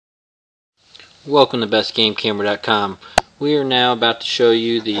Welcome to bestgamecamera.com. We are now about to show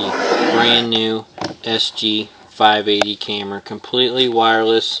you the brand new SG580 camera, completely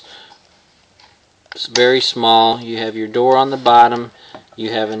wireless. It's very small. You have your door on the bottom,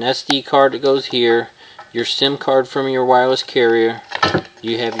 you have an SD card that goes here, your SIM card from your wireless carrier,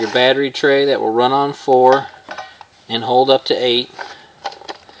 you have your battery tray that will run on 4 and hold up to 8,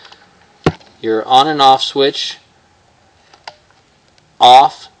 your on and off switch,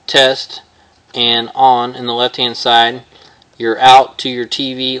 off, test, and on in the left hand side, your out to your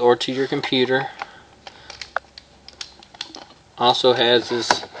TV or to your computer. Also has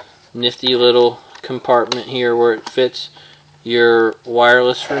this nifty little compartment here where it fits your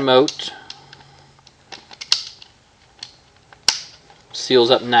wireless remote. Seals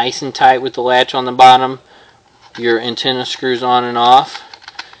up nice and tight with the latch on the bottom. Your antenna screws on and off.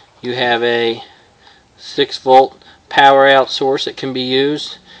 You have a 6-volt power out source that can be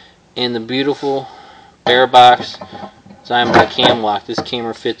used, and the beautiful bare box designed by Camlock. This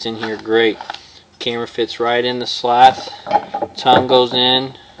camera fits in here great. Camera fits right in the slot. Tongue goes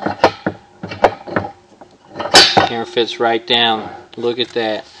in. Camera fits right down. Look at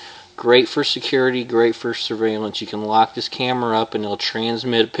that. Great for security, great for surveillance. You can lock this camera up and it'll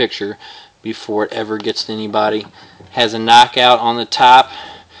transmit a picture before it ever gets to anybody. Has a knockout on the top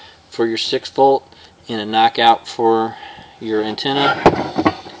for your 6-volt and a knockout for your antenna.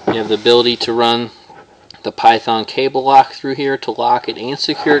 You have the ability to run the Python cable lock through here to lock it and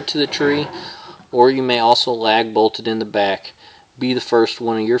secure it to the tree, or you may also lag bolt it in the back. Be the first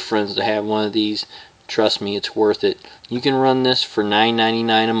one of your friends to have one of these. Trust me, it's worth it. You can run this for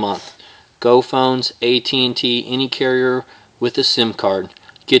 $9.99 a month. Go Phones, AT&T, any carrier with a SIM card.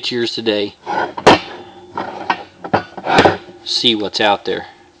 Get yours today. See what's out there.